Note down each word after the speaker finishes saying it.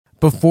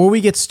Before we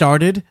get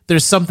started,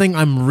 there's something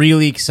I'm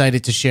really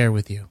excited to share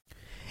with you.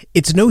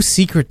 It's no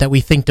secret that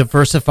we think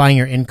diversifying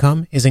your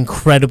income is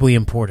incredibly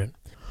important.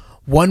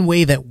 One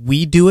way that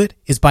we do it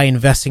is by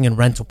investing in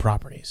rental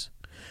properties.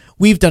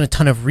 We've done a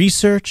ton of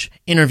research,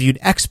 interviewed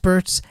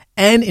experts,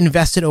 and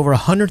invested over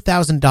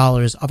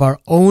 $100,000 of our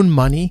own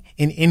money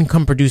in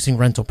income-producing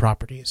rental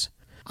properties.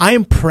 I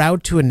am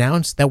proud to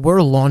announce that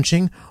we're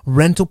launching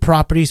Rental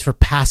Properties for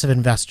Passive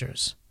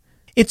Investors.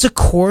 It's a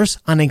course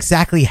on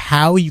exactly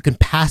how you can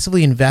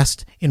passively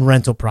invest in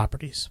rental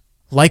properties.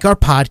 Like our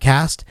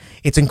podcast,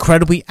 it's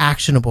incredibly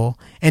actionable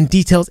and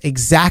details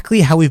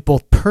exactly how we've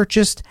both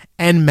purchased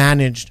and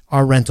managed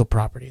our rental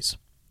properties.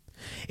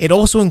 It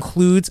also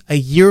includes a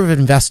year of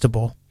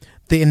Investable,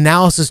 the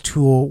analysis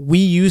tool we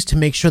use to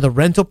make sure the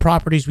rental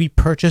properties we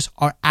purchase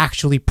are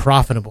actually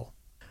profitable.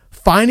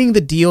 Finding the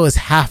deal is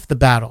half the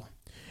battle.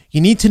 You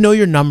need to know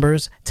your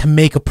numbers to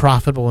make a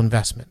profitable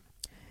investment.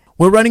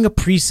 We're running a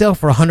pre-sale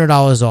for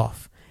 $100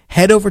 off.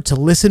 Head over to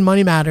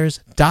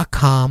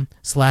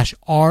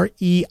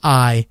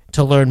listenmoneymatters.com/REI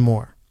to learn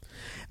more.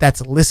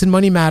 That's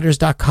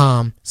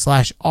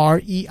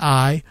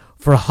listenmoneymatters.com/REI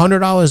for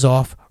 $100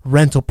 off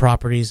rental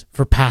properties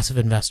for passive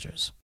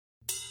investors.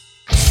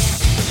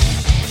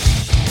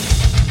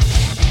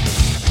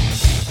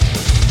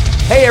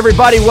 Hey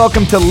everybody,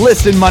 welcome to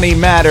Listen Money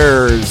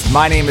Matters.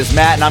 My name is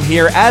Matt and I'm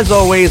here as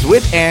always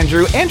with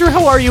Andrew. Andrew,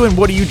 how are you and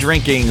what are you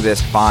drinking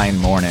this fine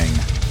morning?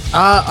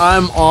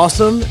 I'm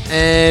awesome,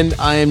 and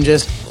I am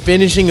just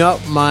finishing up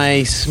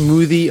my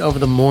smoothie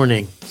of the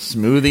morning.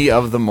 Smoothie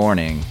of the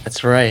morning.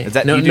 That's right. Is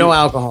that, no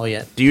alcohol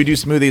yet. Do you do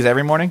smoothies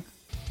every morning?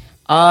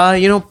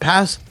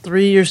 Past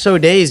 3 or so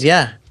days,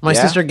 yeah. My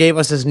sister gave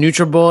us this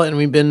NutriBullet, and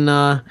we've been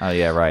oh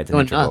yeah, right, the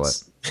going NutriBullet.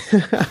 nuts.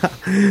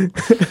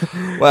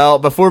 Well,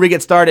 before we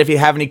get started, if you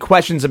have any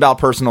questions about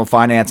personal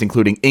finance,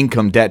 including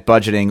income, debt,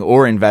 budgeting,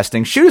 or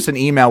investing, shoot us an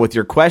email with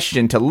your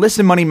question to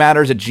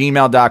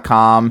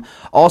listenmoneymatters@gmail.com.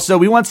 Also,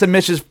 we want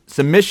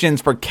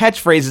submissions for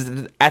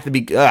catchphrases at the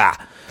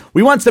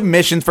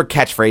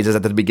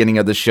beginning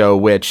of the show,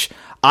 which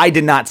I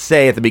did not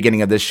say at the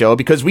beginning of this show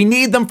because we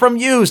need them from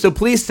you. So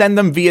please send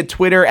them via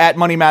Twitter at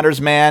Money Matters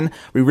Man.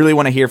 We really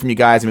want to hear from you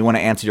guys and we want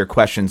to answer your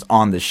questions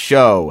on the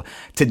show.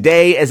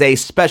 Today is a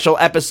special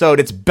episode.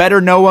 It's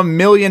Better Know a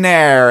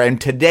Millionaire. And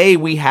today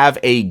we have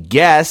a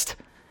guest.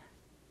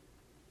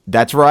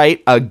 That's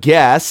right, a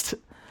guest.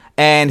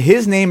 And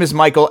his name is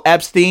Michael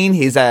Epstein.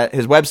 His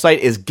website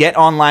is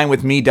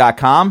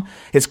getonlinewithme.com.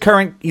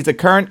 He's a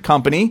current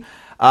company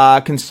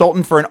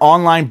consultant for an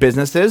online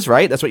businesses,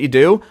 right? That's what you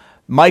do.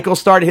 Michael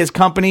started his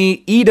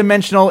company,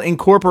 E-Dimensional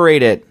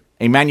Incorporated,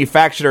 a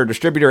manufacturer,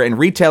 distributor, and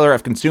retailer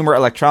of consumer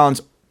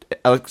electronics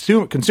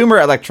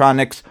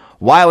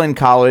while in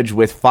college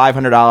with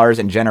 $500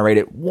 and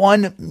generated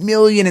 $1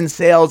 million in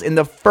sales in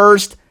the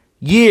first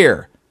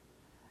year.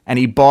 And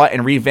he bought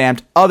and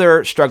revamped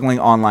other struggling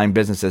online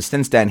businesses.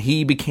 Since then,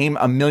 he became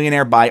a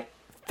millionaire by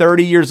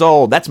 30 years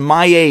old. That's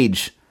my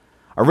age.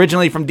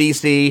 Originally from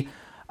D.C.,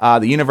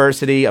 the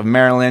University of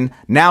Maryland.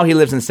 Now he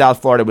lives in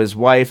South Florida with his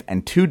wife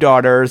and 2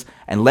 daughters.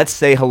 And let's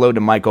say hello to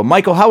Michael.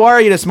 Michael, how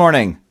are you this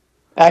morning?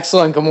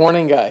 Excellent. Good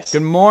morning, guys.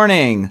 Good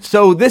morning.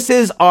 So this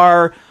is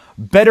our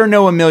Better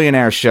Know a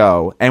Millionaire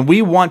show, and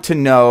we want to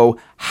know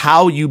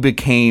how you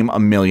became a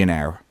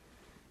millionaire.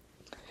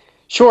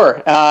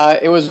 Sure.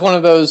 It was one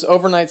of those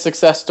overnight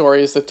success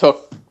stories that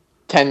took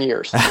 10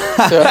 years.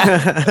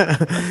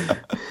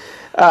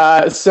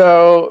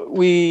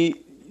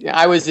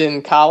 I was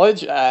in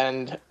college,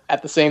 and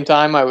at the same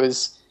time, I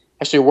was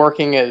actually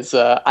working as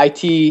an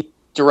IT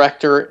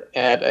director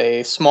at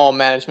a small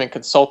management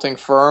consulting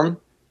firm,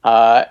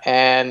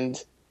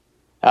 and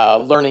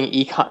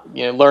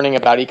learning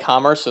about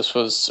e-commerce. This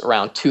was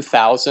around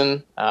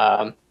 2000,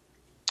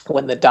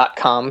 when the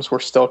dot-coms were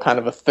still kind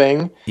of a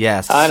thing.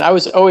 Yes. And I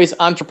was always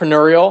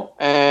entrepreneurial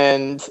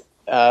and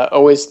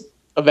always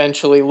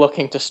eventually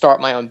looking to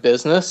start my own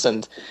business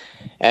and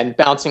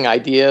bouncing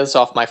ideas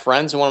off my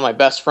friends. And one of my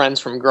best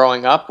friends from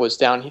growing up was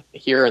down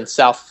here in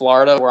South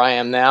Florida, where I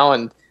am now,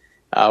 and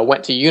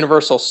went to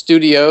Universal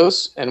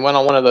Studios and went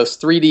on one of those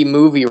 3D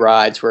movie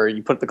rides where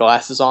you put the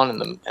glasses on and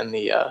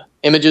the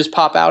images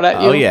pop out at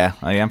you. Oh yeah,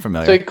 I am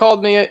familiar. So he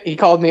called me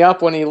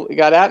up when he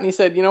got out, and he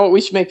said, "You know what? We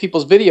should make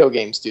people's video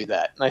games do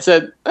that." And I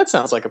said, "That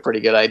sounds like a pretty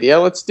good idea.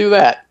 Let's do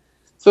that."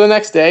 So the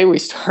next day, we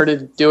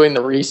started doing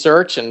the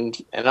research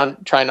and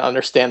trying to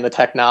understand the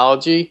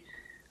technology.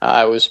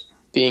 It was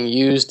being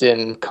used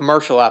in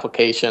commercial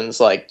applications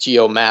like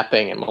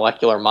geomapping and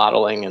molecular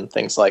modeling and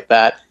things like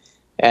that.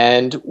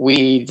 And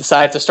we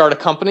decided to start a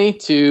company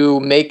to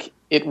make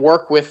it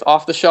work with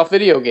off-the-shelf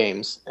video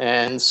games.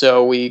 And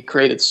so we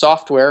created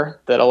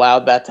software that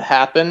allowed that to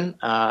happen,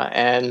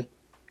 and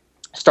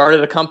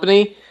started a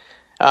company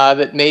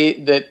that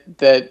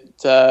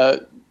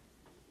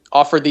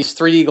offered these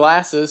 3D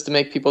glasses to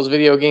make people's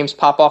video games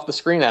pop off the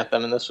screen at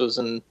them. And this was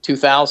in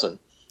 2000.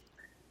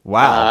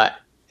 Wow.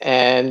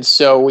 And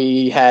so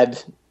we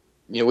had,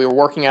 we were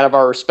working out of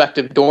our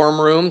respective dorm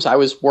rooms. I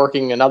was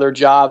working another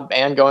job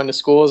and going to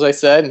school, as I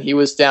said, and he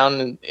was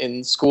down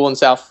in school in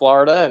South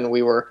Florida, and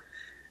we were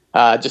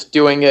just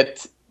doing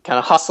it, kind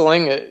of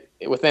hustling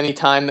with any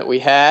time that we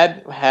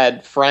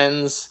had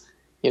friends,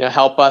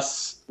 help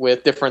us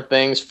with different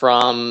things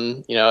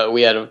from,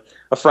 we had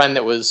a friend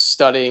that was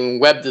studying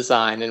web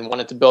design and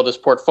wanted to build his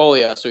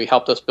portfolio, so he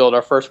helped us build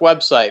our first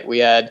website. We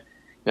had,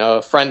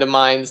 a friend of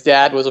mine's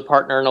dad was a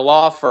partner in a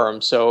law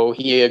firm, so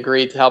he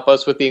agreed to help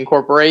us with the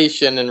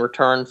incorporation in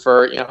return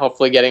for,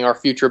 hopefully getting our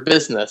future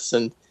business.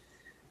 And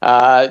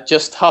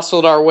just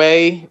hustled our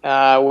way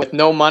with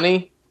no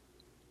money,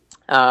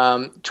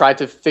 tried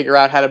to figure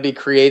out how to be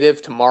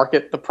creative to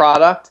market the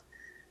product,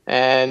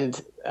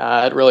 and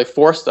it really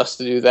forced us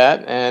to do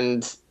that.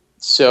 And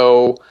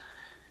so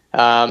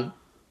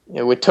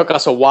it took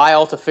us a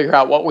while to figure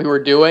out what we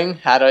were doing,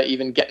 how to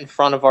even get in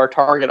front of our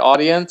target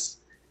audience.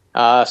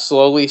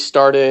 Slowly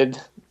started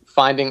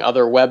finding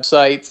other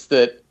websites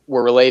that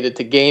were related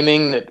to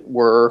gaming that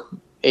were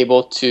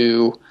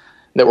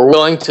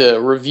willing to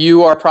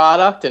review our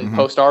product and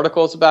post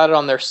articles about it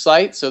on their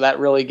site. So that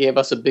really gave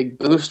us a big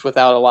boost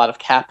without a lot of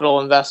capital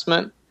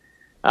investment.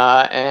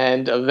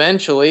 And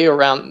eventually,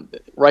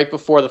 right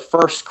before the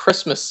first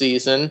Christmas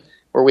season,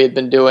 where we had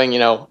been doing,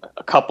 a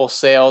couple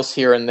sales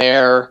here and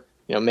there,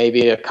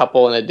 maybe a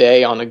couple in a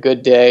day on a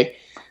good day,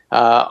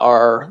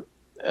 one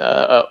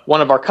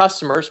of our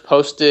customers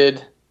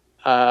posted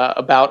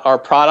about our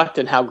product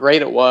and how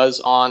great it was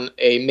on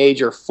a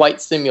major flight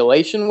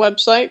simulation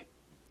website.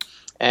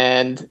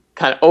 And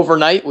kind of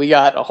overnight, we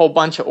got a whole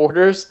bunch of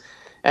orders,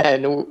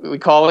 and we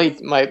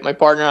my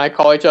partner and I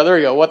call each other.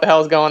 We go, "What the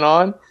hell is going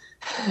on?"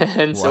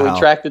 And so we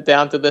tracked it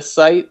down to this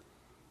site,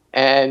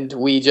 and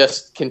we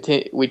just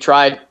we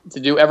tried to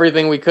do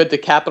everything we could to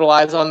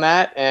capitalize on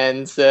that,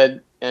 and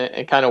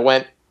kind of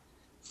went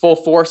full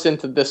force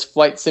into this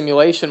flight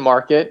simulation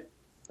market,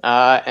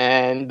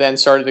 and then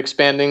started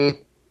expanding.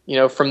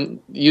 From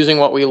using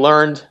what we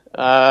learned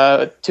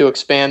to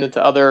expand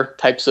into other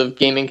types of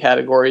gaming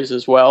categories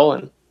as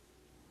well.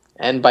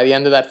 And by the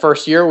end of that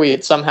first year, we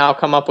had somehow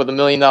come up with $1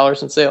 million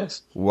in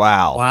sales.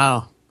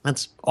 Wow.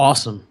 That's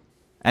awesome.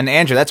 And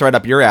Andrew, that's right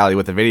up your alley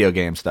with the video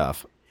game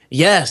stuff.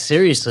 Yeah,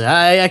 seriously.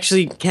 I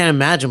actually can't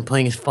imagine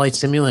playing a flight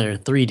simulator in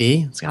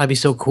 3D. It's got to be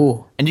so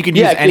cool. And you can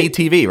use any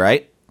TV,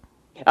 right?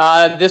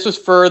 This was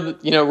for,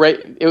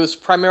 it was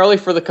primarily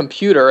for the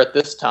computer at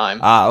this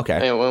time.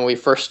 Okay. When we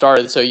first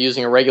started, so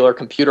using a regular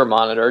computer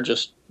monitor,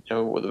 just,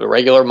 with a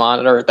regular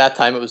monitor. At that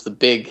time, it was the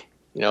big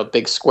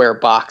square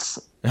box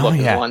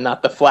looking one,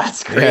 not the flat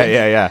screen.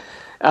 Yeah.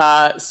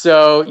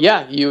 So,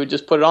 you would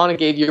just put it on. It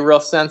gave you a real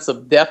sense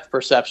of depth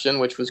perception,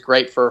 which was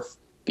great for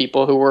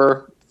people who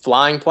were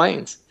flying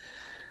planes.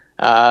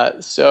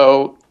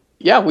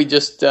 We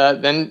just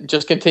then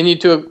just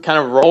continued to kind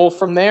of roll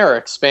from there,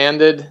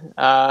 expanded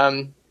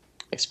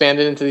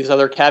into these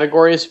other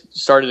categories,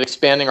 started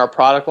expanding our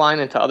product line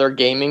into other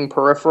gaming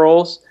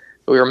peripherals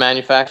that we were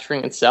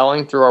manufacturing and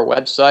selling through our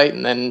website,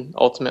 and then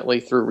ultimately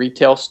through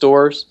retail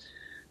stores.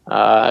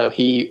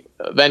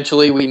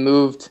 Eventually we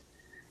moved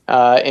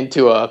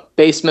into a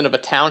basement of a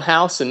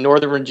townhouse in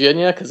Northern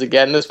Virginia, because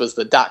again, this was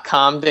the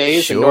 .com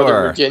days, and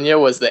Northern Virginia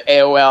was the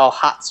AOL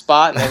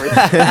hotspot and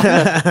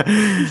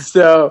everything.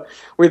 So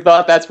we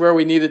thought that's where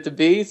we needed to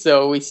be.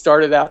 So we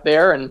started out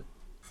there, and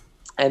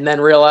then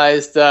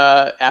realized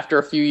after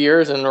a few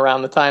years and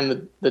around the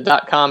time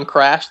the .com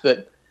crashed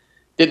that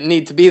didn't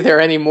need to be there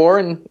anymore,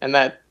 and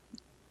that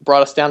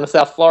brought us down to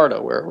South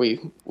Florida, where we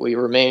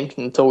remained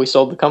until we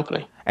sold the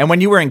company. And when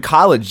you were in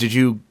college, did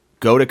you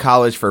go to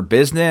college for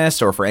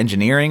business or for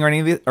engineering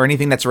or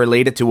anything that's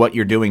related to what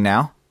you're doing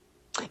now?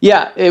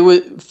 Yeah, it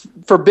was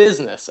for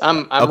business.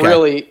 I'm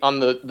really on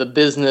the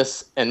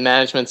business and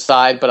management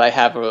side, but I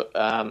have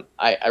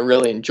I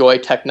really enjoy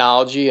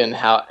technology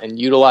and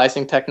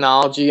utilizing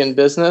technology in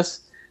business.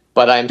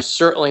 But I'm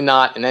certainly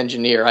not an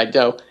engineer. I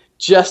know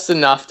just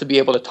enough to be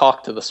able to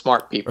talk to the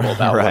smart people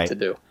about what to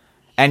do.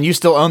 And you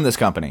still own this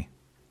company?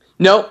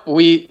 No,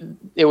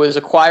 it was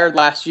acquired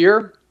last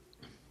year.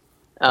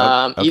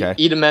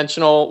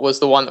 E-Dimensional was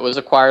the one that was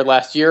acquired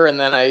last year, and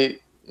then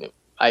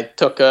I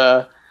took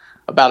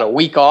about a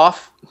week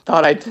off.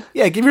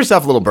 Give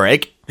yourself a little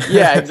break.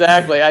 Yeah,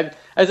 exactly. I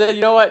said,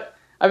 you know what?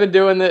 I've been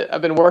doing it.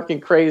 I've been working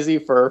crazy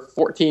for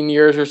 14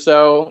 years or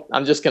so.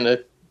 I'm just gonna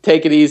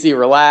take it easy,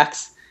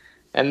 relax,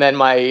 and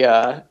then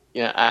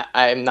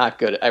I'm not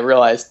good. I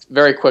realized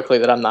very quickly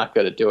that I'm not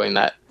good at doing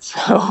that.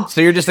 So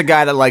you're just a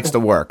guy that likes to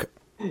work.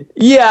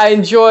 Yeah, I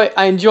enjoy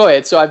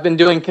it. So I've been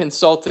doing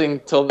consulting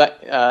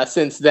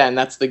since then.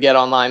 That's the Get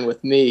Online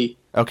with Me.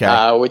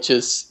 Okay. Which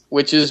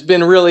has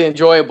been really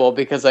enjoyable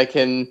because I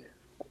can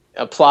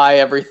apply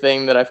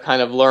everything that I've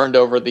kind of learned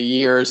over the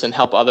years and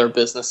help other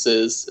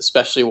businesses,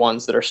 especially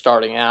ones that are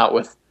starting out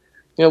with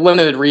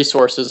limited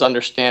resources,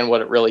 understand what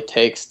it really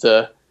takes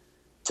to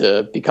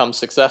become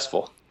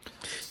successful.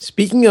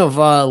 Speaking of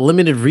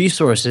limited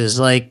resources,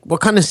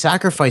 what kind of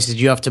sacrifices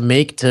did you have to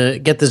make to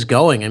get this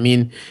going? I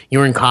mean, you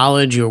were in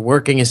college, you were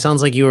working. It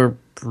sounds like you were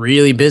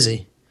really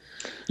busy.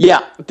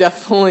 Yeah,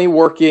 definitely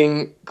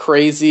working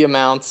crazy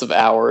amounts of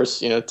hours,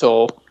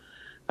 till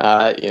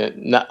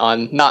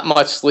not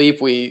much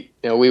sleep. We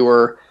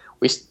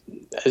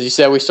as you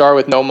said, we started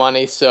with no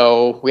money,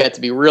 so we had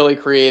to be really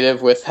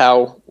creative with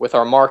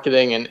our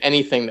marketing and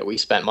anything that we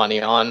spent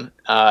money on.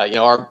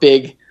 Our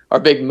big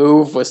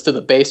move was to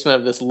the basement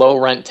of this low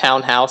rent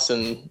townhouse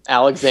in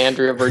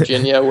Alexandria,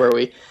 Virginia, where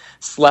we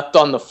slept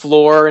on the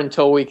floor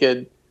until we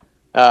could.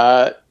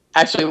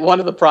 Actually, one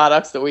of the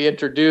products that we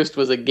introduced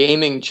was a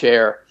gaming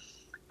chair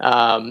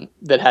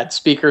that had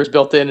speakers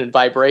built in and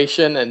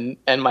vibration,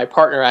 and my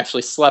partner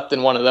actually slept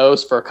in one of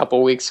those for a couple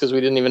of weeks because we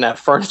didn't even have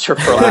furniture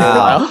for a little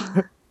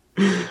while.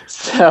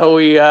 So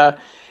we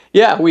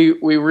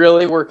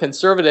really were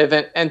conservative,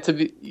 and to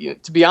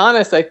be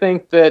honest, I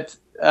think that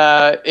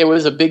it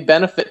was a big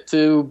benefit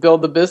to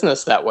build the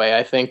business that way.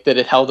 I think that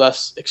it held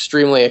us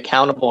extremely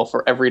accountable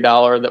for every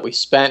dollar that we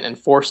spent and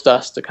forced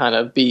us to kind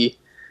of be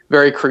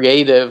very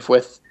creative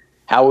with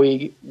how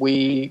we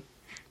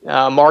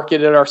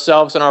marketed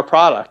ourselves and our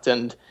product.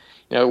 And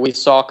we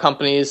saw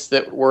companies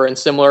that were in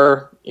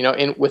similar,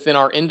 within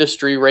our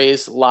industry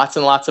raise lots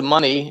and lots of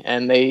money,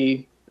 and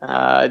they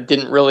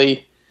didn't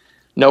really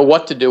know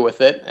what to do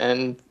with it,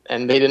 and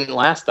they didn't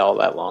last all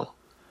that long.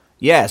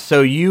 Yeah,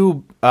 so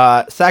you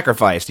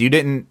sacrificed. You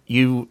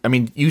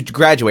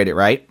graduated,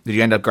 right? Did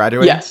you end up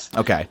graduating? Yes.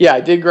 Okay. Yeah,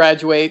 I did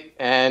graduate,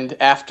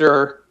 and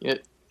after,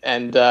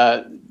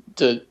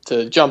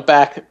 to jump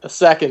back a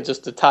second,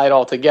 just to tie it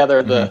all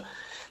together,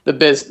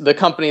 the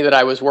company that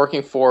I was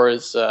working for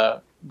is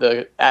the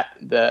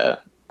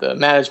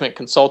management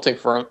consulting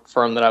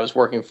firm that I was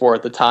working for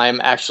at the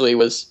time actually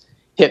was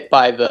hit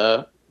by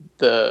the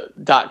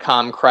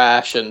 .com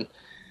crash and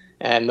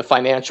the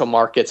financial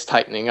markets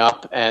tightening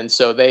up, and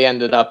so they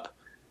ended up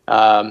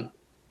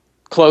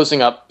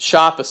closing up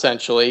shop.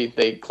 Essentially,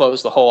 they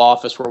closed the whole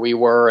office where we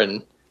were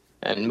and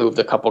moved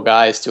a couple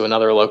guys to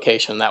another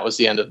location. That was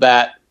the end of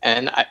that,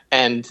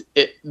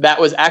 that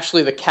was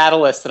actually the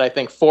catalyst that I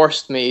think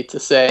forced me to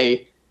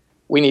say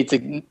we need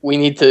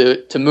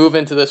to move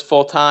into this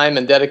full time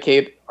and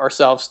dedicate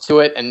ourselves to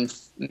it and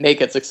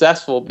make it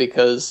successful,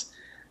 because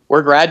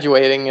we're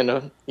graduating in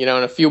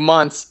a few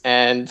months,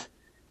 and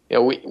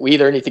we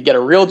either need to get a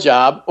real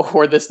job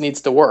or this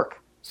needs to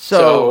work.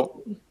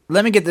 So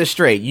let me get this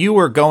straight. You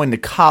were going to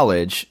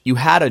college, you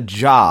had a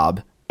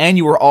job, and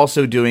you were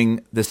also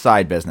doing the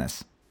side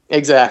business.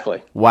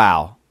 Exactly.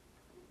 Wow.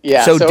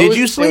 Yeah. So did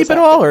you sleep at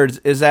all, or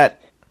is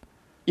that?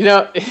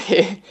 Now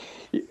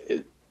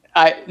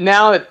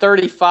at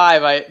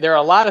 35, there are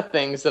a lot of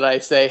things that I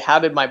say, how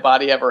did my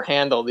body ever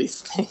handle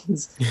these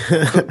things?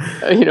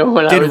 When did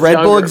I was Red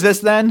Bull younger.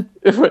 exist then?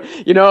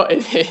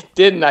 It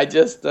didn't.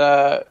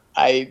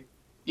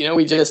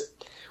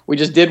 We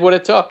just did what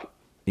it took.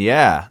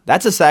 Yeah,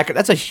 that's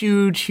a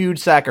huge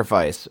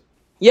sacrifice.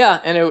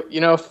 Yeah, and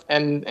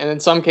and in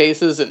some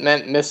cases it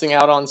meant missing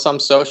out on some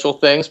social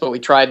things, but we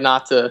tried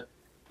not to,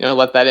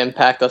 let that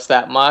impact us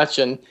that much.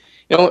 And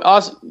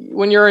also,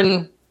 when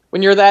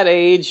you're that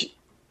age,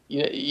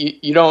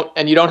 you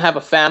don't have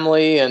a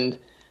family, and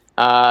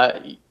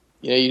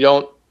you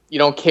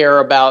don't care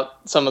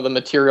about some of the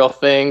material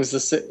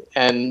things,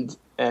 and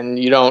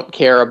you don't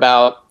care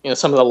about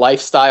some of the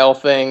lifestyle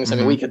things. Mm-hmm. I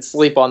mean, we could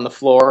sleep on the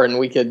floor and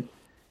we could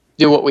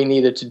do what we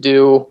needed to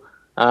do,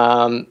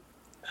 and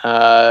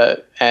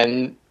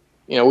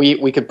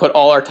we could put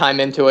all our time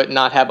into it and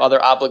not have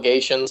other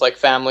obligations like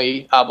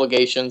family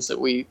obligations that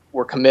we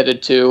were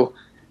committed to.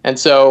 And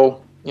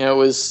so there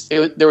was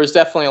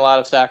definitely a lot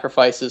of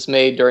sacrifices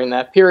made during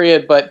that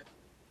period, but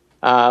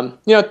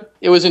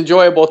it was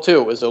enjoyable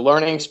too. It was a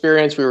learning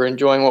experience. We were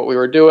enjoying what we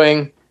were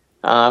doing,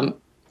 and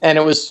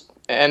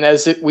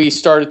we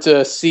started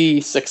to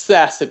see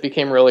success, it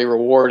became really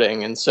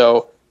rewarding, and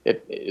so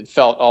it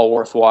felt all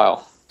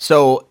worthwhile.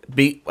 So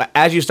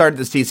as you started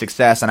to see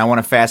success, and I want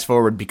to fast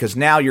forward because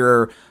now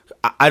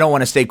I don't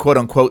want to say quote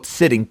unquote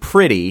sitting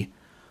pretty.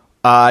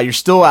 You're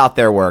still out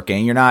there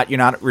working. You're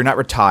not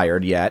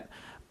retired yet.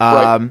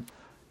 Right.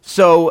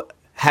 So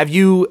have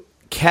you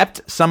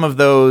kept some of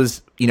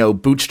those,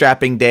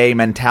 bootstrapping day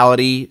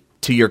mentality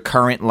to your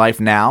current life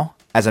now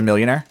as a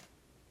millionaire?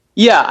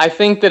 Yeah, I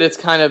think that it's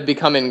kind of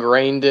become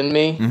ingrained in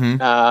me.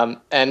 Mm-hmm.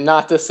 And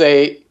not to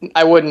say,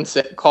 I wouldn't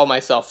call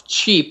myself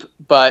cheap,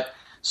 but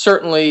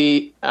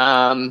certainly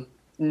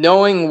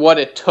knowing what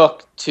it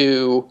took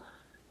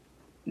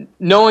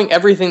knowing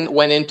everything that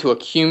went into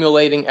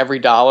accumulating every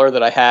dollar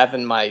that I have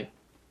in my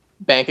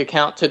bank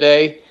account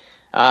today,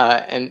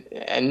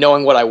 and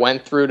knowing what I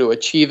went through to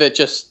achieve it,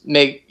 just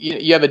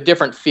you have a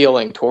different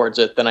feeling towards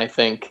it than I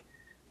think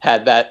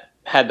had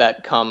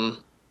that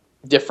come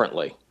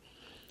differently.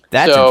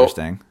 That's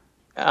interesting.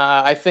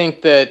 I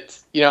think that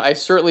I'm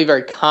certainly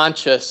very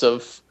conscious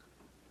of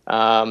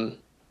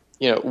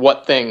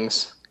what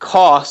things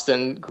cost,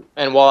 and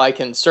while I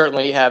can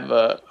certainly have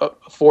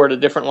afford a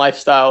different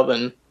lifestyle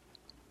than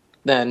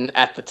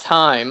at the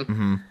time,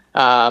 mm-hmm.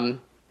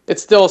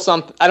 It's still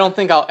something. I don't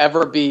think I'll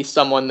ever be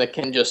someone that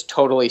can just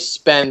totally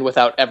spend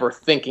without ever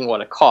thinking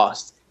what it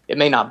costs. It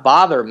may not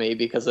bother me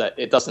because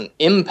it doesn't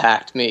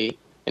impact me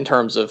in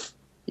terms of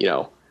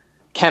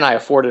can I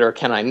afford it or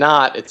can I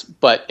not?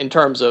 But in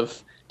terms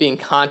of being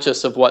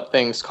conscious of what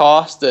things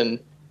cost, and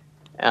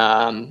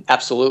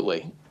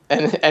absolutely.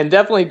 and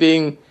definitely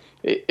being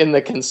in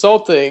the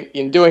consulting,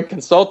 in doing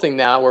consulting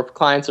now, where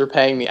clients are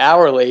paying me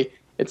hourly.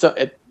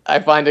 I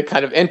find it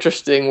kind of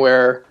interesting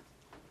where,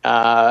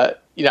 I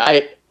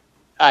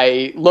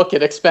look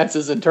at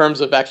expenses in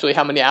terms of actually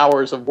how many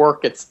hours of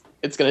work it's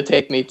going to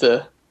take me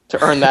to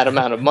earn that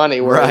amount of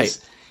money.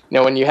 Whereas,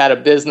 Right. When you had a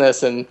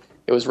business and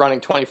it was running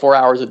 24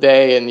 hours a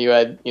day, and you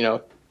had,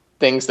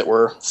 things that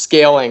were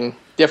scaling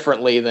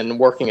differently than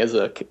working as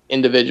an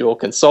individual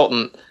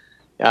consultant,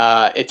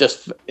 it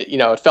just,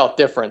 it felt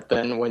different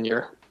than when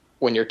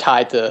you're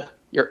tied to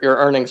your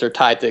earnings are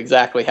tied to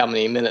exactly how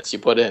many minutes you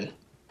put in.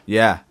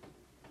 Yeah.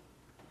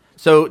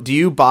 So do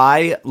you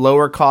buy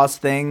lower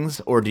cost things,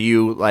 or do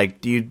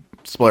you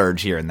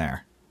splurge here and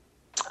there?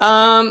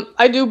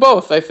 I do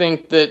both. I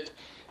think that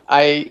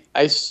I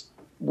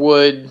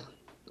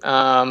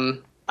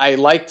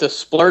like to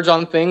splurge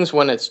on things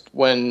when it's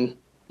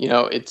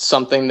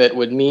something that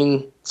would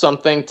mean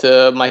something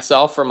to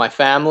myself or my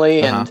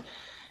family,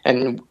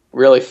 and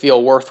really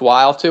feel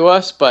worthwhile to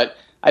us. But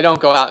I don't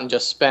go out and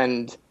just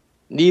spend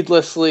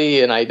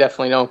needlessly, and I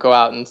definitely don't go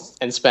out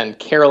and spend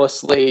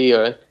carelessly,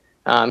 or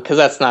because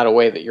that's not a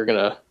way that you're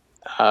going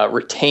to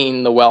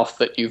retain the wealth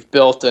that you've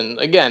built. And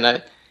again,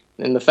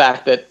 and the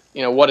fact that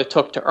what it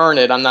took to earn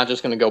it, I'm not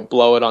just going to go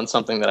blow it on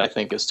something that I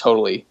think is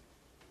totally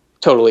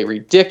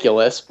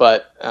ridiculous.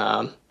 But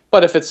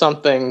if it's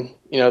something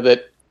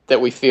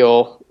that we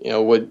feel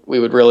we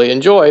would really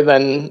enjoy,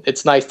 then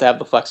it's nice to have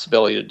the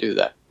flexibility to do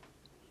that.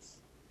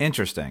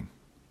 Interesting.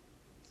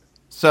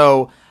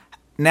 So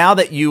now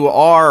that you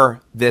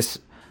are this,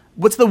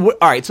 what's the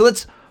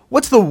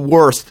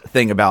worst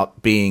thing about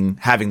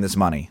having this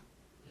money?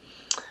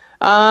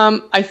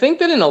 I think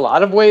that in a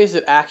lot of ways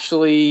it I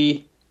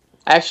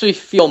actually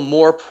feel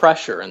more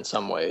pressure in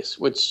some ways,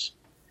 which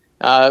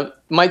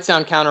might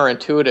sound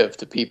counterintuitive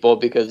to people,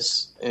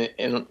 because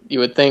you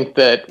would think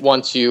that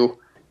once you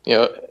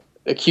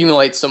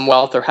accumulate some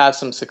wealth or have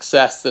some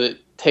success, that it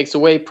takes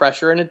away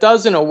pressure, and it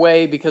does in a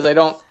way, because I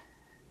don't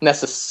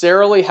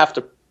necessarily have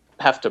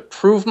to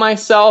prove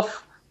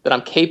myself that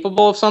I'm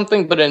capable of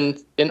something. But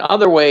in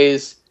other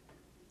ways,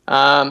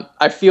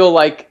 I feel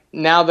like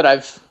now that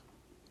I've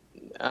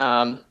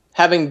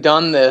having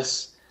done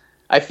this,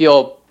 I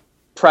feel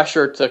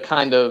pressure to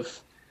kind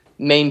of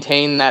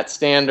maintain that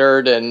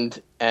standard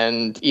and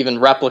even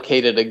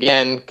replicate it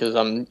again, because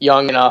I'm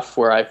young enough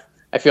where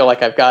I feel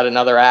like I've got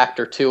another act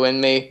or two in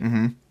me.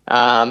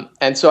 Mm-hmm.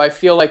 And so I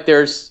feel like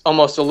there's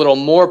almost a little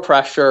more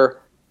pressure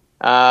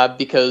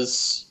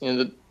because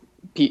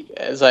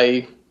as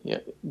I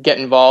get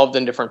involved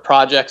in different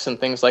projects and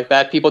things like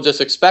that, people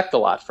just expect a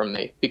lot from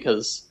me,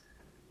 because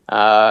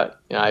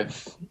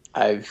I've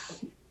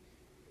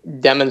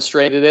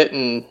demonstrated it,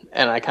 and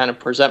I kind of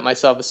present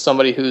myself as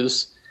somebody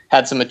who's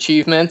had some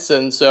achievements,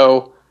 and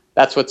so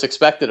that's what's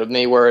expected of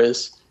me.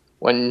 Whereas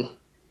when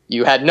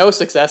you had no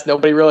success,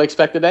 nobody really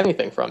expected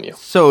anything from you.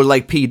 So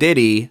like P.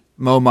 Diddy,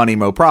 mo money,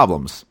 mo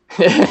problems.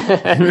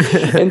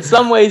 In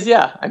some ways,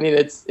 yeah. I mean,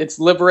 it's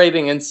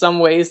liberating in some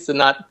ways to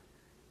not,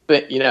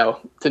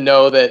 to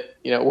know that,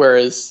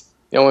 whereas,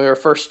 when we were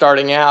first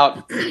starting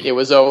out, it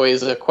was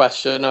always a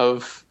question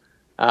of,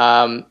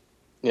 are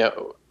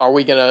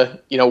we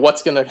going to,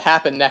 what's going to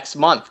happen next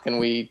month? Can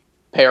we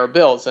pay our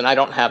bills? And I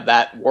don't have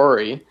that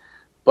worry,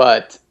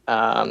 but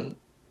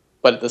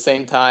at the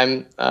same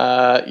time,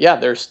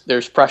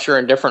 there's pressure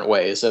in different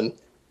ways, and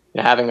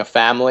having a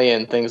family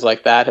and things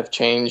like that have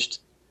changed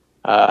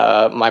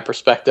my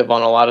perspective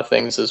on a lot of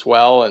things as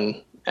well, and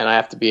I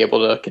have to be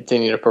able to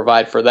continue to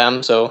provide for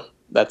them. So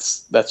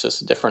that's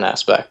just a different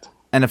aspect.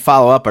 And to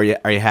follow up, are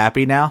you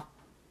happy now?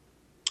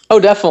 Oh,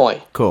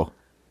 definitely. Cool.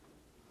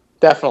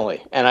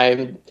 Definitely.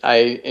 And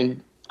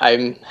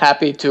I'm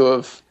happy to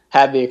have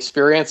had the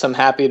experience. I'm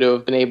happy to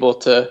have been able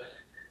to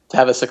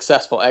have a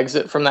successful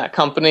exit from that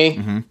company,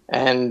 mm-hmm.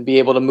 and be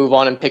able to move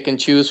on and pick and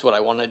choose what I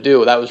want to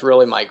do. That was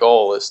really my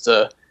goal, is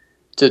to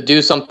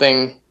do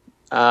something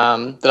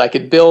that I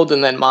could build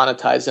and then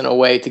monetize in a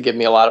way to give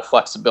me a lot of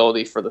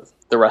flexibility for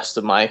the rest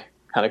of my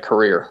kind of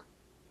career.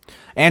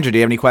 Andrew, do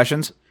you have any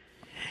questions?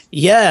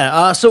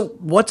 Yeah. So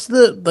what's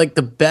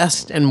the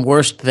best and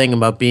worst thing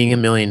about being a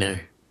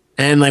millionaire?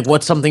 And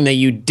what's something that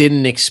you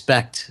didn't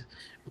expect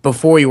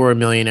before you were a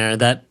millionaire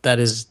that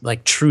is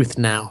truth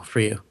now for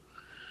you?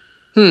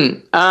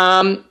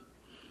 I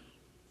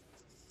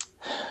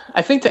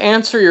think to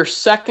answer your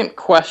second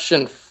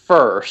question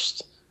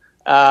first,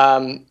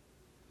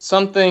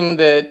 something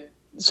that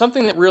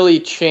really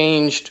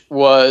changed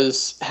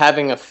was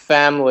having a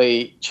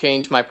family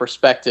change my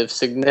perspective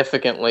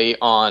significantly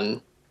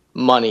on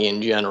money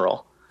in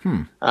general.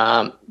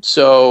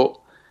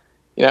 So,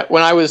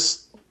 when I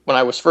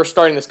was first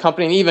starting this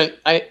company, and even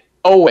I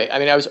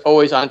was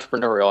always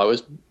entrepreneurial. I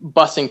was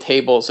bussing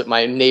tables at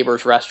my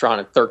neighbor's restaurant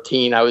at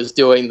 13. I was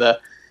doing had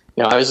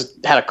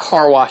a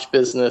car wash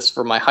business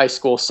for my high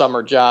school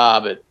summer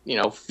job at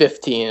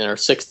 15 or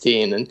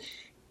 16, and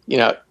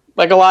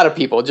like a lot of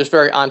people, just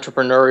very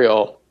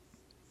entrepreneurial.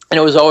 And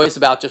it was always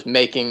about just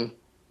making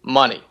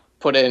money.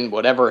 Put in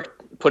whatever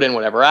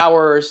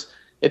hours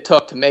it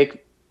took to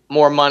make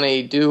more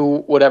money,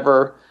 do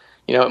whatever,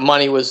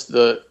 money was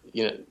the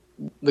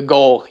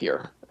goal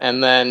here.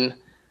 And then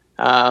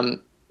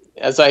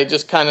as I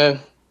just kind of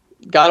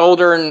got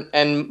older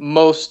and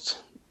most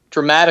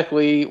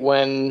dramatically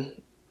when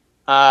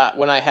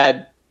I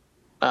had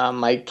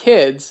my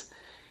kids,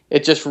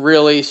 it just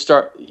really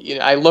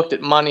I looked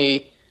at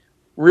money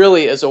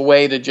really as a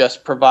way to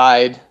just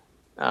provide,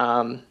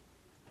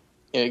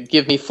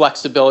 give me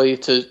flexibility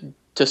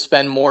to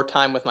spend more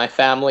time with my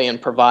family and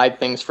provide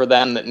things for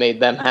them that made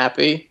them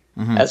happy,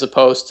 as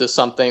opposed to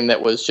something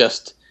that was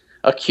just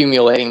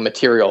accumulating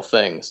material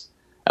things.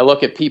 I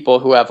look at people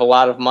who have a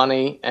lot of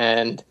money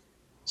and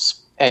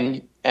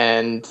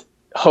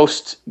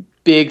host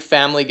big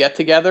family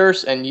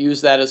get-togethers and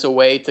use that as a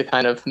way to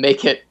kind of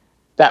make it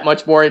that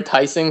much more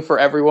enticing for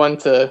everyone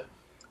to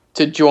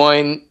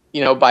join,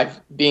 by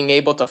being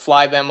able to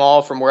fly them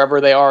all from wherever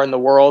they are in the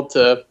world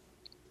to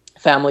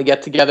family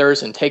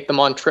get-togethers and take them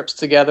on trips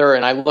together.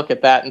 And I look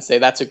at that and say,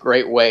 that's a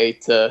great way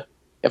to,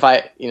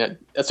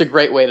 that's a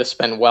great way to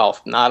spend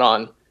wealth, not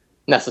on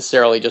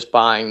necessarily just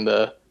buying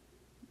the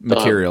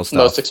material stuff,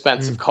 most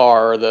expensive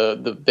car or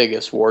the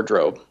biggest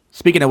wardrobe.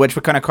 Speaking of which,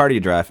 what kind of car do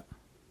you drive?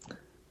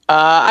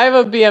 I have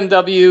a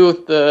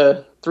BMW,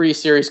 the 3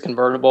 Series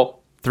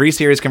convertible. 3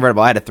 Series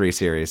convertible. I had a 3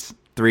 Series,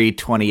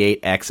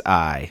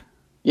 328xi.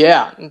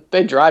 Yeah,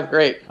 they drive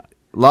great.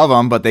 Love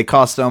them, but they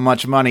cost so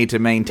much money to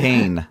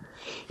maintain.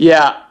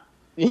 Yeah.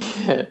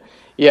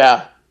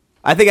 Yeah.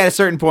 I think at a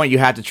certain point you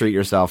have to treat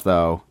yourself,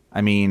 though.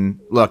 I mean,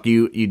 look,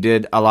 you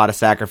did a lot of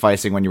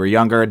sacrificing when you were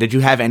younger. Did you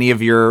have any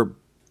of your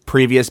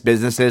previous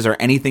businesses or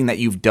anything that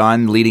you've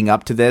done leading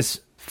up to this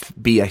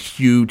be a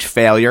huge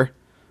failure?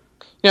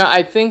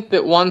 I think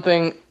that one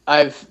thing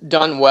I've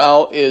done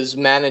well is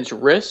manage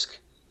risk.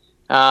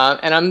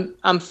 And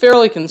I'm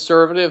fairly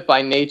conservative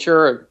by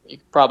nature. You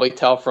can probably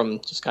tell from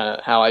just kind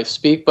of how I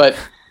speak, but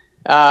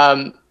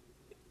I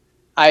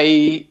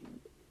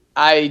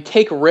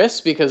take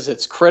risks because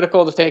it's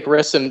critical to take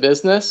risks in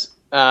business.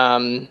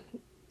 And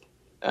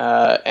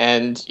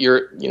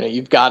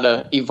you've got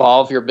to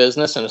evolve your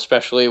business, and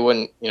especially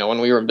when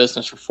we were in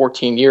business for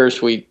 14 years,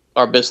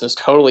 our business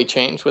totally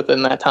changed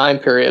within that time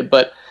period.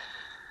 But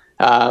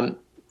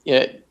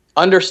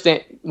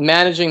understand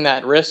managing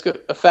that risk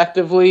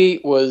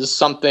effectively was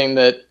something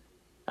that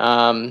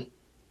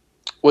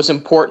was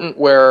important,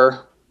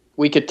 where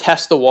we could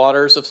test the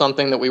waters of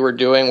something that we were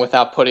doing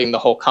without putting the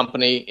whole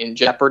company in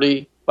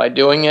jeopardy by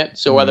doing it.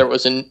 So whether it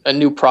was a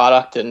new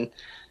product and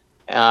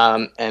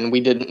we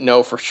didn't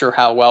know for sure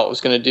how well it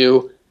was going to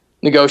do,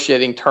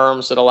 negotiating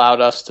terms that allowed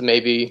us to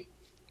maybe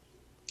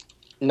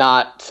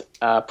not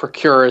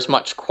procure as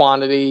much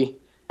quantity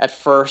at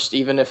first,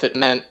 even if it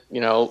meant,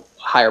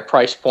 higher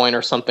price point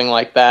or something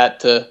like that,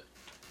 to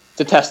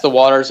test the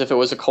waters. If it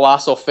was a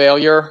colossal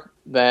failure,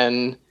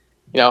 then,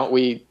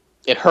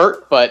 it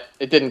hurt, but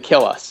it didn't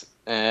kill us.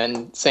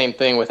 And same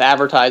thing with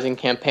advertising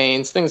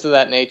campaigns, things of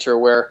that nature,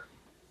 where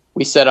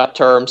we set up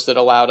terms that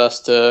allowed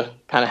us to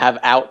kind of have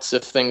outs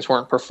if things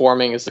weren't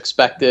performing as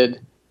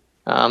expected,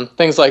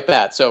 things like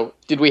that. So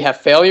did we have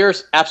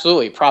failures?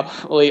 Absolutely.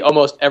 Probably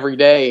almost every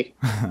day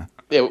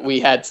we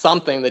had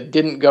something that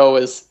didn't go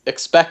as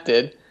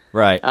expected.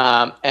 Right.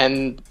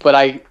 But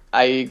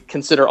I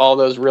consider all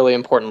those really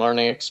important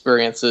learning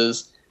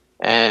experiences.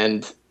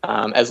 And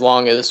as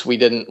long as we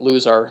didn't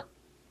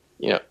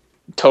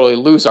totally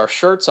lose our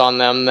shirts on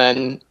them,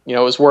 then, it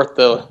was worth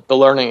the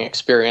learning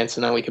experience,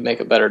 and then we could make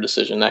a better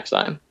decision next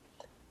time.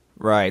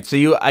 Right. So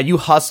you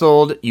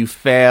hustled, you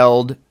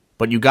failed,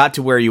 but you got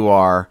to where you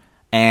are.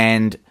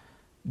 And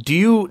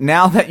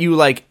now that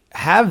you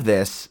have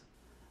this,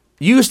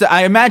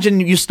 I imagine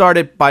you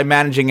started by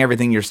managing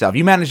everything yourself.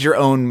 You manage your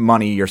own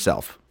money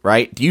yourself,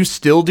 right? Do you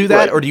still do that,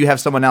 right? Or do you have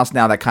someone else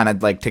now that kind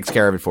of takes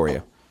care of it for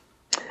you?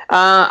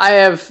 I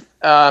have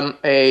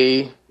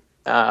a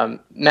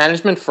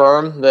management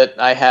firm that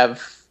I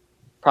have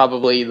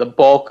probably the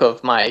bulk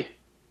of my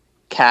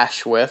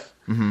cash with.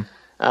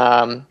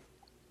 Mm-hmm.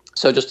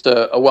 So just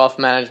a wealth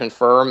management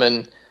firm,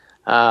 and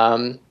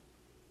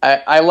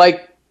I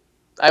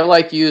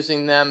like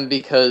using them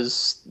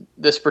because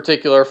this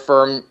particular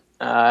firm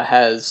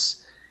manages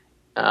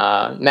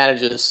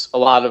a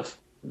lot of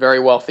very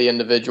wealthy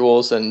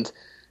individuals, and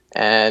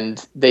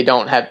they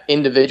don't have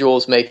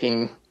individuals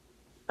making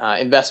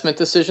investment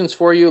decisions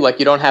for you. Like,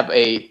 you don't have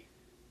an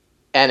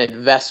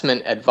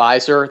investment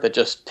advisor that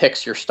just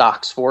picks your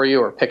stocks for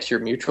you or picks your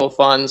mutual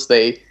funds.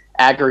 They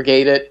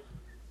aggregate it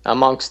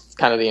amongst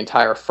kind of the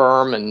entire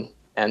firm,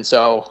 and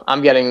so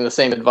I'm getting the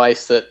same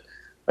advice that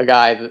a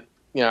guy that,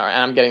 and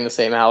I'm getting the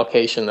same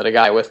allocation that a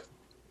guy with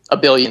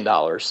 $1 billion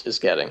is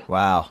getting.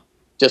 Wow.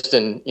 Just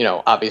in,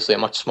 obviously a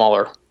much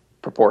smaller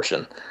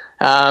proportion.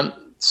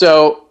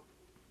 So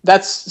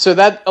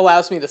that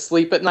allows me to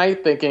sleep at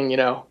night thinking,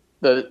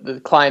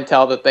 the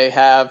clientele that they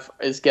have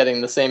is getting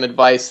the same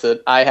advice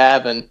that I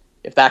have, and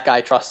if that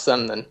guy trusts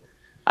them, then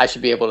I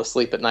should be able to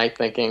sleep at night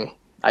thinking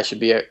I should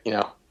be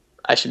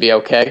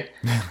okay.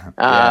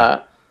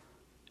 Yeah.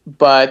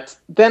 But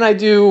then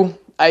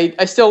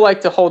I still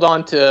like to hold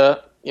on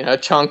to, a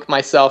chunk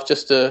myself,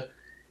 just to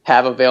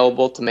have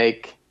available to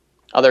make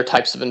other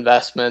types of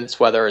investments,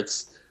 whether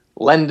it's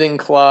lending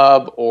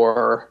club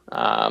or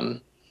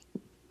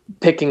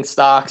picking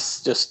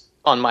stocks just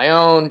on my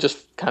own,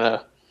 just kind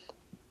of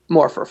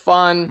more for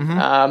fun.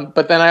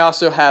 But then I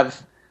also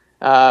have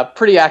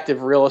pretty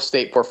active real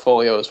estate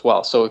portfolio as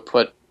well. So we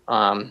put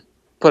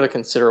a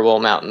considerable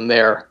amount in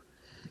there.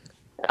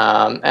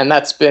 And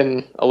that's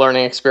been a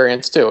learning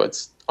experience too.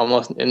 It's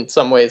almost, in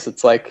some ways,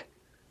 it's like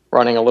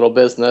running a little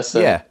business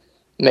and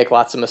make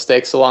lots of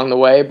mistakes along the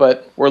way,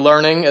 but we're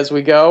learning as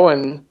we go.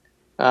 And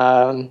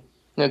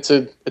it's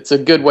a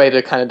good way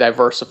to kind of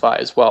diversify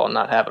as well and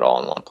not have it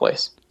all in one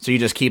place. So you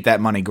just keep that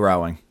money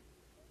growing.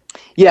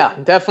 Yeah,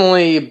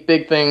 definitely a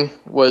big thing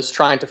was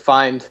trying to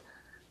find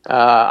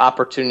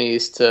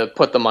opportunities to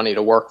put the money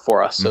to work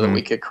for us so that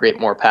we could create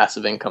more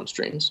passive income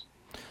streams.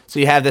 So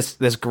you have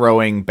this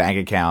growing bank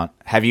account.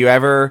 Have you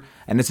ever,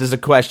 and this is a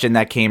question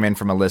that came in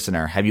from a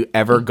listener, have you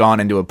ever gone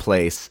into a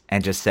place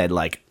and just said,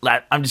 like,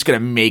 I'm just going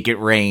to make it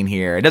rain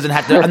here? It doesn't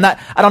have to,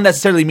 I don't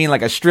necessarily mean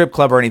like a strip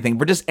club or anything,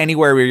 but just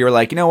anywhere where you're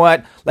like, you know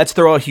what, let's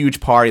throw a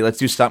huge party. Let's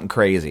do something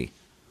crazy.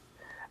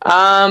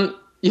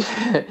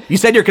 You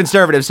said you're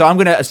conservative, so I'm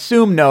going to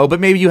assume no,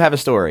 but maybe you have a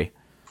story.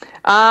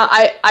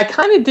 I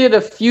kind of did a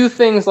few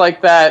things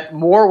like that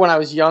more when I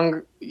was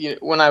younger,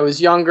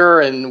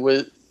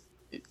 and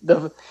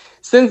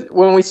since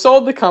when we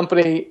sold the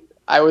company,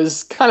 I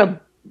was kind of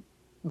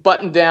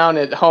buttoned down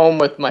at home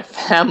with my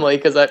family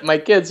because my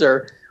kids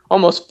are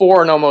almost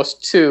 4 and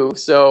almost 2.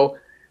 So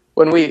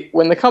when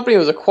the company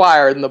was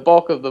acquired and the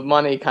bulk of the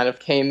money kind of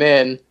came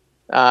in,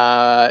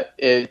 I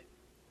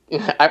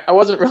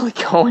wasn't really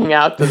going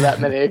out to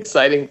that many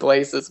exciting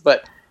places,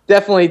 but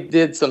definitely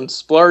did some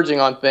splurging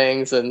on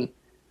things. And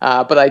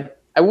but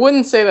I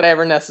wouldn't say that I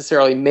ever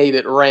necessarily made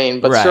it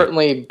rain, but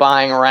certainly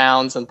buying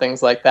rounds and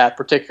things like that,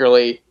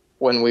 particularly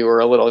when we were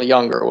a little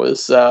younger,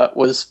 was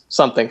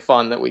something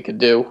fun that we could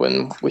do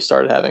when we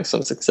started having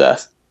some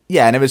success.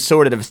 Yeah, and it was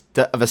sort of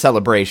a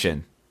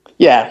celebration.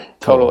 Yeah,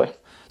 totally. Cool.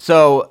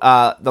 So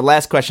the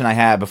last question I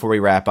have before we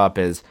wrap up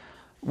is,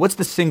 what's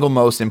the single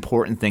most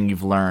important thing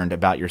you've learned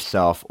about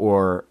yourself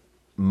or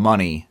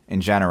money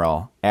in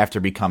general after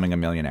becoming a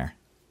millionaire?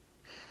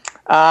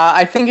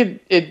 I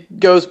think it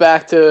goes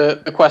back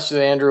to the question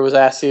that Andrew was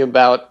asking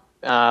about,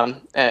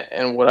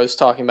 and what I was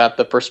talking about,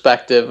 the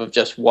perspective of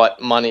just what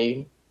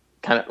money,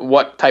 kind of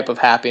what type of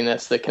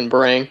happiness that can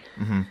bring,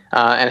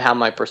 and how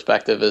my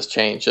perspective has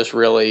changed. Just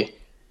really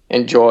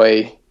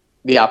enjoy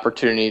the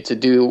opportunity to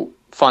do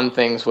fun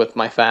things with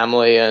my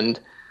family and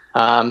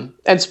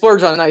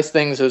splurge on nice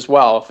things as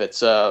well. If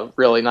it's a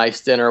really nice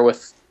dinner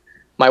with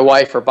my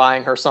wife, or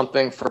buying her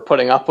something for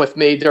putting up with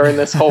me during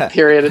this whole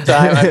period of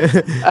time.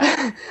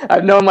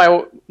 I've known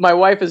my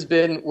wife has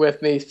been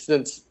with me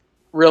since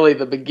really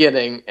the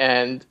beginning,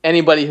 and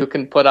anybody who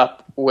can put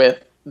up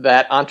with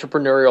that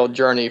entrepreneurial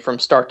journey from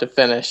start to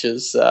finish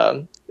is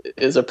a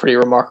pretty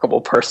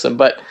remarkable person.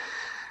 But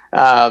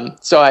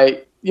so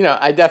I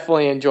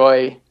definitely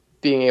enjoy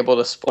being able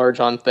to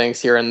splurge on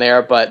things here and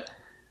there, but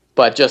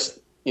just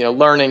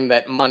learning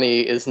that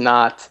money is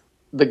not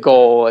the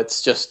goal.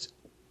 It's just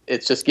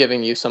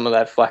giving you some of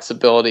that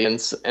flexibility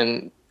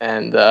and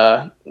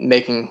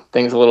making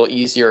things a little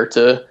easier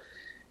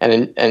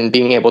and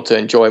being able to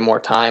enjoy more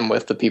time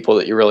with the people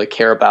that you really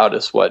care about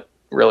is what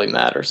really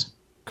matters.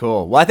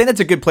 Cool. Well, I think that's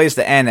a good place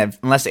to end.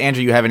 Unless,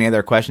 Andrew, you have any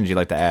other questions you'd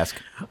like to ask.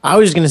 I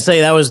was just going to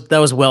say that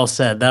was well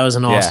said. That was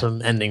an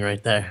awesome ending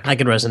right there. I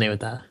could resonate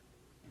with that.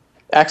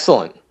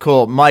 Excellent.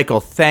 Cool.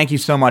 Michael, thank you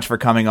so much for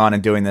coming on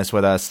and doing this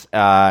with us.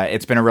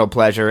 It's been a real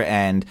pleasure.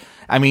 And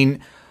I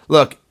mean,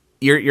 look,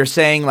 you're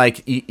saying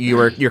like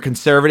you're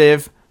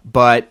conservative,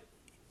 but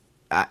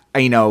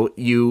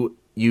you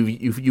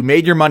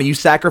made your money, you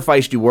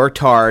sacrificed, you worked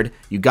hard,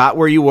 you got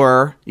where you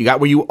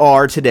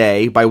are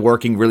today by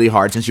working really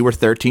hard since you were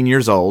 13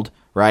 years old,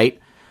 right?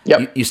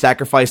 Yep. You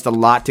sacrificed a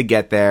lot to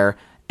get there,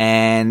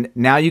 and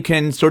now you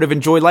can sort of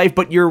enjoy life,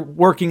 but you're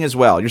working as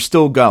well. You're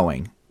still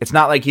going. It's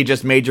not like you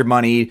just made your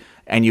money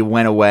and you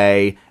went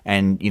away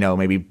and,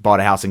 maybe bought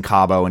a house in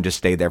Cabo and just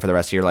stayed there for the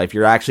rest of your life.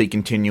 You're actually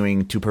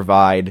continuing to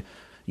provide,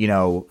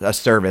 a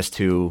service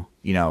to,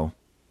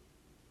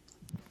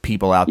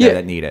 people out there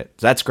that need it.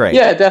 So that's great.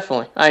 Yeah,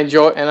 definitely. I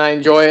enjoy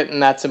it,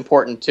 and that's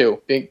important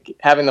too.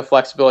 Having the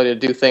flexibility to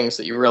do things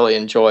that you really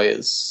enjoy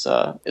is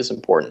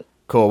important.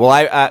 Cool.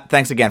 Well,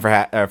 thanks again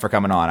for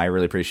coming on. I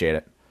really appreciate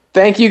it.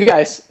 Thank you,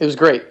 guys. It was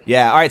great.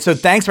 Yeah. All right. So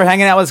thanks for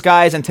hanging out with us,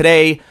 guys. And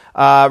today,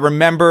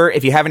 remember,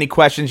 if you have any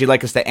questions you'd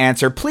like us to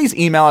answer, please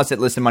email us at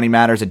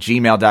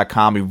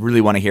listenmoneymatters@gmail.com. We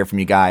really want to hear from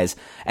you guys.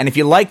 And if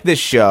you like this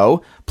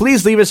show,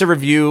 please leave us a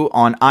review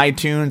on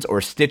iTunes or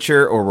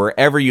Stitcher or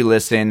wherever you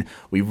listen.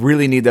 We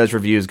really need those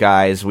reviews,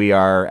 guys. We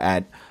are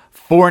at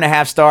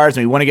 4.5 stars,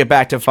 and we want to get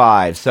back to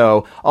 5.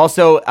 So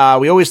also,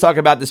 we always talk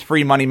about this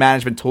free money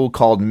management tool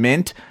called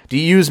Mint. Do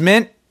you use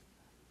Mint?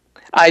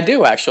 I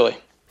do, actually.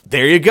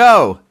 There you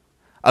go.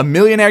 A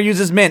millionaire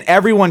uses Mint.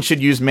 Everyone should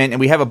use Mint. And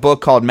we have a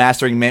book called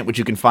Mastering Mint, which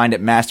you can find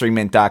at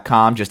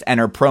masteringmint.com. Just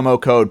enter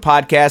promo code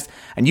podcast,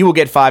 and you will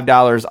get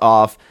 $5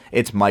 off.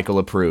 It's Michael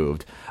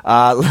approved.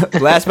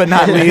 Last but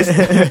not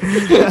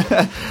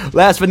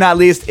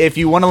least, if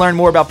you want to learn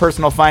more about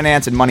personal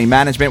finance and money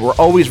management, we're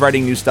always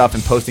writing new stuff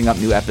and posting up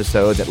new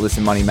episodes at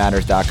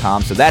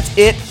listenmoneymatters.com. So that's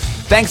it.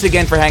 Thanks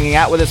again for hanging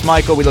out with us,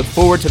 Michael. We look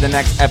forward to the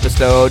next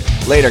episode.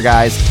 Later,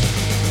 guys.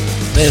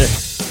 Later.